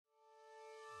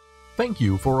Thank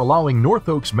you for allowing North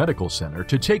Oaks Medical Center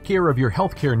to take care of your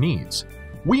healthcare needs.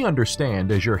 We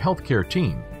understand as your healthcare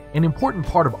team, an important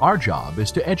part of our job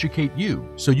is to educate you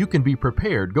so you can be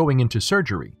prepared going into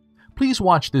surgery. Please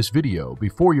watch this video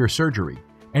before your surgery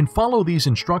and follow these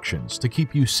instructions to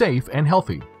keep you safe and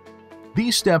healthy.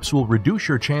 These steps will reduce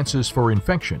your chances for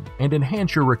infection and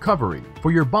enhance your recovery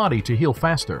for your body to heal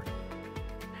faster.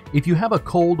 If you have a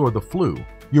cold or the flu,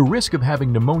 your risk of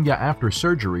having pneumonia after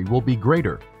surgery will be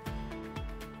greater.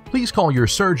 Please call your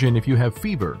surgeon if you have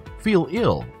fever, feel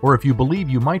ill, or if you believe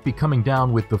you might be coming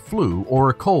down with the flu or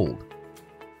a cold.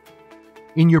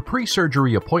 In your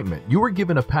pre-surgery appointment, you are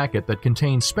given a packet that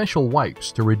contains special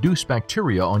wipes to reduce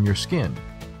bacteria on your skin.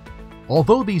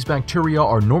 Although these bacteria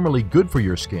are normally good for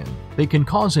your skin, they can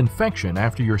cause infection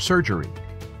after your surgery.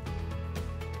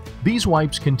 These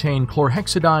wipes contain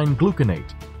chlorhexidine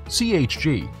gluconate,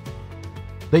 CHG.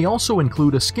 They also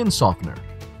include a skin softener.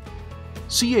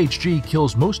 CHG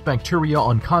kills most bacteria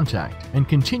on contact and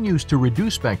continues to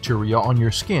reduce bacteria on your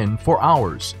skin for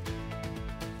hours.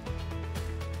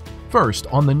 First,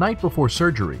 on the night before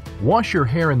surgery, wash your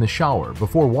hair in the shower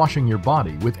before washing your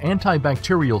body with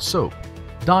antibacterial soap,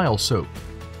 Dial soap.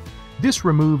 This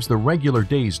removes the regular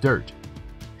day's dirt.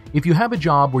 If you have a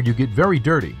job where you get very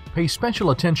dirty, pay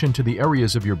special attention to the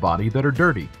areas of your body that are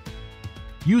dirty.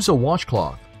 Use a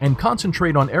washcloth and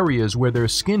concentrate on areas where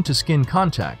there's skin-to-skin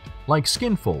contact, like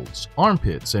skin folds,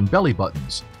 armpits, and belly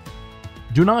buttons.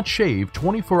 Do not shave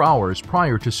 24 hours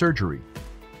prior to surgery.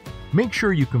 Make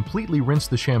sure you completely rinse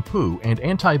the shampoo and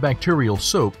antibacterial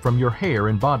soap from your hair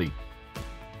and body.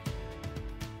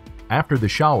 After the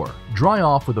shower, dry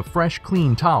off with a fresh,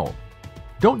 clean towel.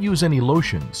 Don't use any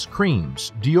lotions,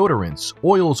 creams, deodorants,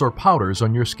 oils, or powders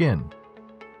on your skin.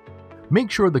 Make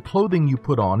sure the clothing you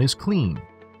put on is clean.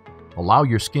 Allow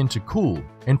your skin to cool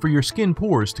and for your skin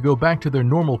pores to go back to their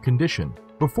normal condition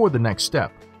before the next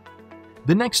step.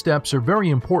 The next steps are very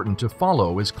important to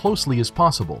follow as closely as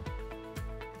possible.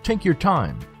 Take your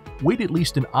time. Wait at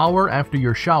least an hour after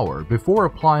your shower before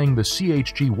applying the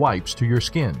CHG wipes to your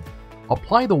skin.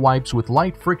 Apply the wipes with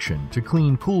light friction to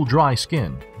clean cool, dry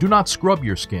skin. Do not scrub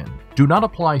your skin. Do not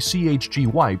apply CHG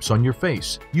wipes on your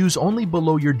face. Use only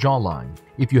below your jawline.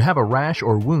 If you have a rash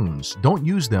or wounds, don't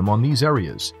use them on these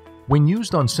areas. When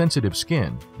used on sensitive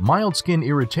skin, mild skin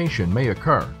irritation may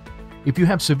occur. If you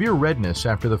have severe redness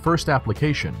after the first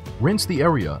application, rinse the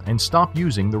area and stop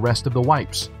using the rest of the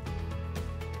wipes.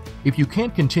 If you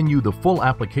can't continue the full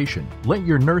application, let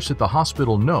your nurse at the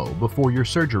hospital know before your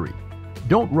surgery.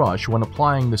 Don't rush when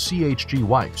applying the CHG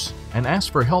wipes and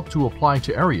ask for help to apply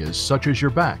to areas such as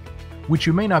your back, which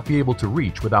you may not be able to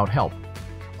reach without help.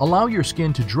 Allow your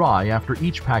skin to dry after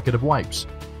each packet of wipes.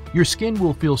 Your skin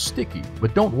will feel sticky,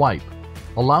 but don't wipe.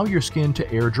 Allow your skin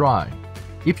to air dry.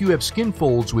 If you have skin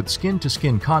folds with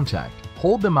skin-to-skin contact,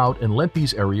 hold them out and let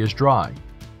these areas dry.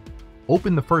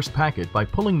 Open the first packet by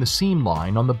pulling the seam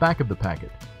line on the back of the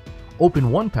packet.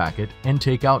 Open one packet and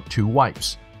take out 2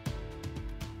 wipes.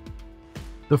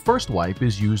 The first wipe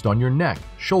is used on your neck,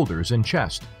 shoulders, and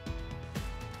chest.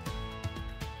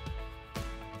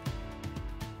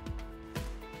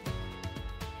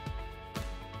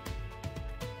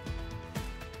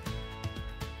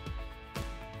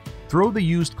 Throw the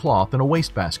used cloth in a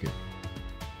wastebasket.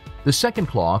 The second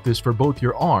cloth is for both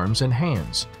your arms and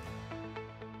hands.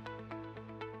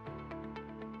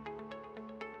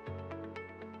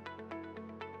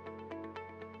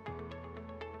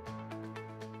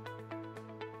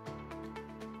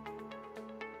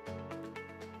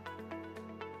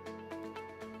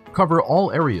 Cover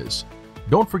all areas.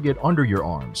 Don't forget under your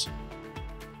arms.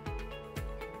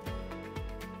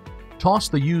 Toss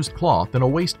the used cloth in a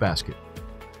wastebasket.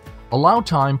 Allow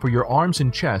time for your arms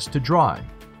and chest to dry.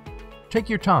 Take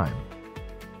your time.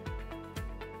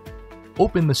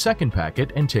 Open the second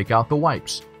packet and take out the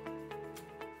wipes.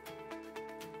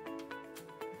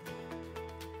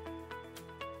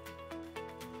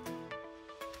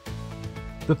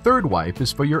 The third wipe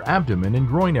is for your abdomen and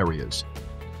groin areas.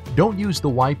 Don't use the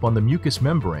wipe on the mucous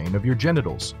membrane of your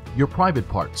genitals, your private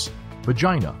parts,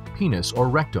 vagina, penis, or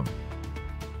rectum.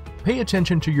 Pay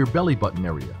attention to your belly button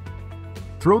area.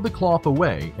 Throw the cloth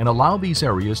away and allow these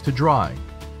areas to dry.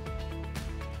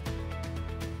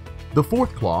 The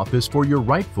fourth cloth is for your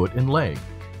right foot and leg.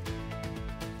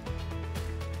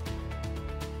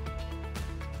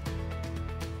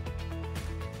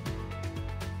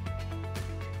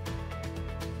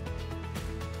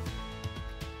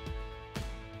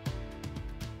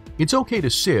 It's okay to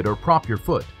sit or prop your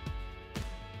foot.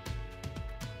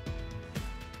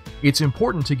 It's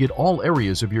important to get all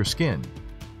areas of your skin.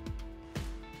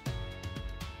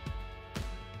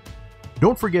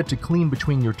 Don't forget to clean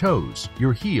between your toes,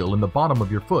 your heel, and the bottom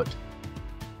of your foot.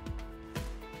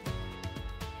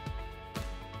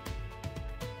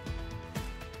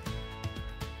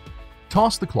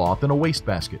 Toss the cloth in a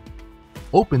wastebasket.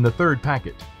 Open the third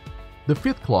packet. The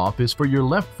fifth cloth is for your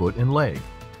left foot and leg.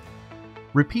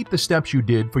 Repeat the steps you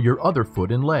did for your other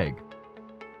foot and leg.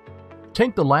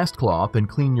 Take the last cloth and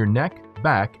clean your neck,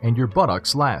 back, and your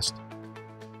buttocks last.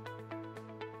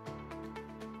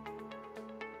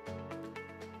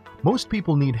 Most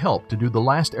people need help to do the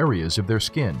last areas of their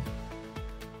skin.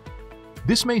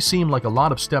 This may seem like a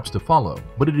lot of steps to follow,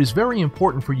 but it is very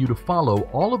important for you to follow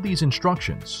all of these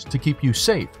instructions to keep you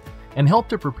safe and help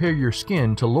to prepare your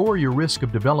skin to lower your risk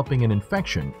of developing an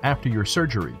infection after your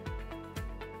surgery.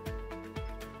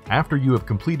 After you have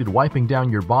completed wiping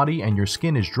down your body and your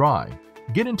skin is dry,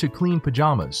 get into clean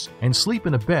pajamas and sleep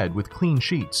in a bed with clean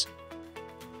sheets.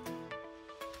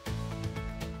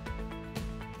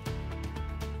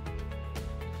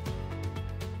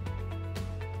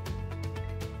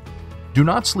 Do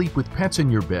not sleep with pets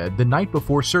in your bed the night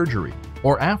before surgery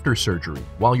or after surgery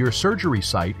while your surgery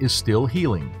site is still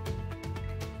healing.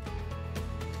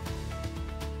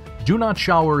 Do not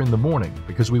shower in the morning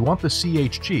because we want the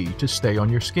CHG to stay on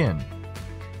your skin.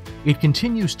 It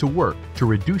continues to work to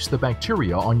reduce the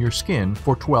bacteria on your skin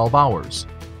for 12 hours.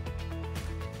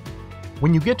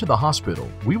 When you get to the hospital,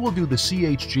 we will do the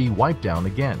CHG wipe down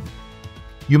again.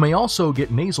 You may also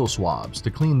get nasal swabs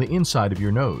to clean the inside of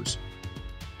your nose.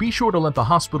 Be sure to let the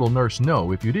hospital nurse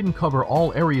know if you didn't cover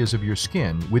all areas of your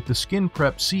skin with the Skin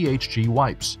Prep CHG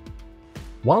wipes.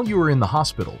 While you are in the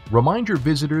hospital, remind your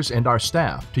visitors and our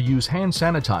staff to use hand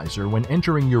sanitizer when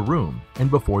entering your room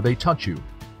and before they touch you.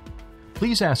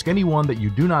 Please ask anyone that you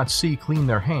do not see clean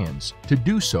their hands to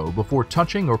do so before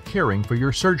touching or caring for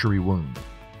your surgery wound.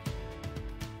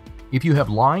 If you have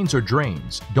lines or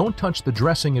drains, don't touch the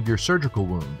dressing of your surgical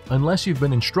wound unless you've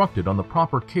been instructed on the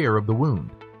proper care of the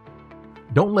wound.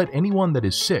 Don't let anyone that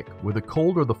is sick with a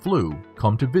cold or the flu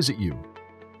come to visit you.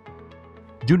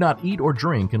 Do not eat or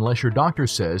drink unless your doctor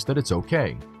says that it's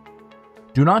okay.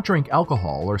 Do not drink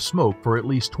alcohol or smoke for at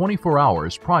least 24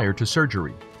 hours prior to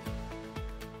surgery.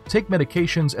 Take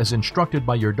medications as instructed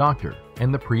by your doctor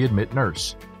and the pre-admit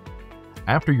nurse.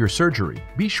 After your surgery,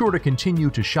 be sure to continue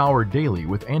to shower daily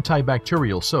with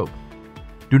antibacterial soap.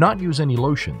 Do not use any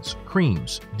lotions,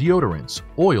 creams, deodorants,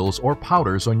 oils, or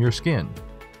powders on your skin.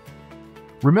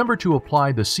 Remember to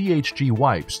apply the CHG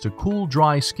wipes to cool,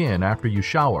 dry skin after you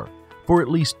shower for at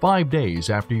least 5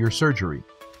 days after your surgery.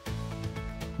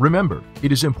 Remember,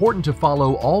 it is important to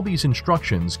follow all these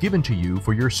instructions given to you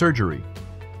for your surgery.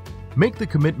 Make the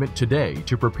commitment today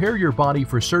to prepare your body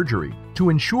for surgery to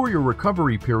ensure your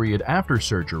recovery period after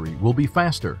surgery will be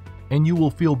faster and you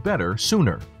will feel better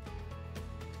sooner.